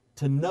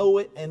 to know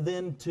it, and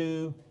then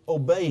to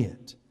obey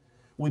it.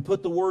 We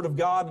put the Word of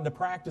God into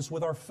practice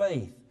with our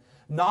faith,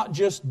 not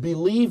just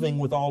believing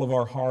with all of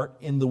our heart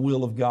in the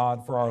will of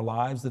God for our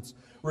lives that's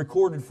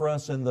recorded for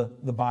us in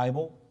the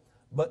Bible,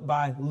 but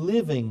by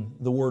living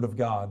the Word of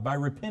God, by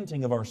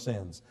repenting of our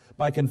sins,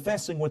 by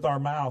confessing with our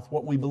mouth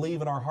what we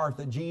believe in our heart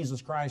that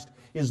Jesus Christ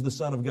is the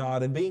Son of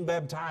God, and being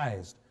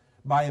baptized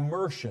by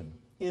immersion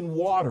in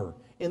water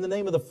in the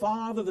name of the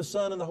Father, the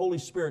Son, and the Holy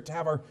Spirit, to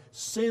have our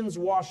sins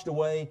washed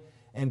away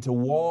and to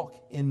walk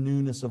in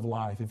newness of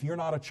life. If you're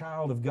not a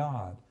child of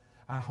God,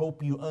 I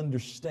hope you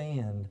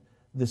understand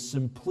the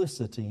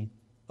simplicity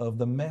of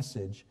the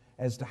message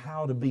as to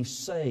how to be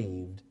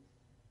saved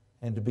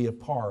and to be a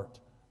part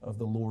of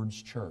the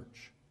Lord's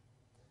church.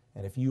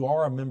 And if you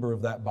are a member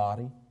of that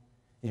body,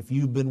 if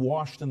you've been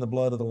washed in the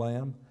blood of the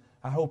Lamb,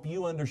 I hope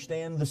you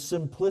understand the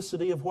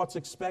simplicity of what's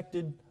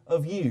expected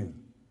of you.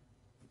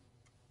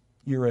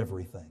 You're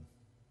everything.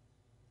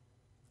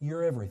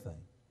 You're everything.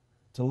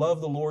 To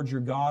love the Lord your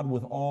God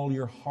with all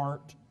your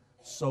heart,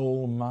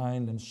 soul,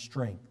 mind, and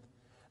strength.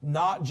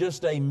 Not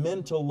just a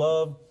mental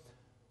love,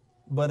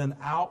 but an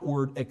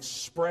outward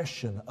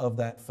expression of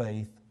that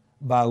faith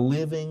by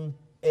living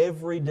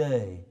every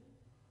day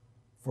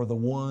for the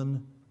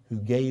one who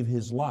gave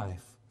His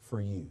life for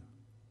you.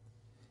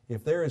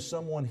 If there is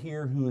someone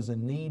here who is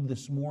in need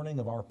this morning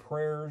of our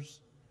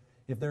prayers,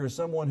 if there is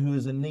someone who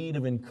is in need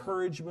of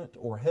encouragement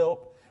or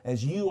help,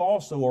 as you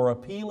also are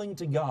appealing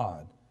to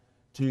God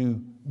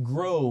to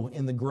grow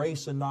in the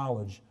grace and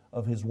knowledge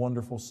of His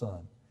wonderful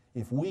Son,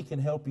 if we can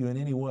help you in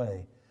any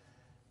way,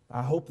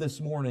 I hope this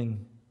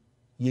morning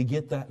you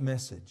get that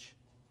message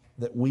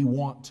that we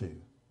want to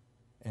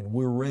and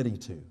we're ready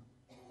to,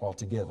 while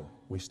together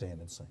we stand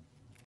and sing.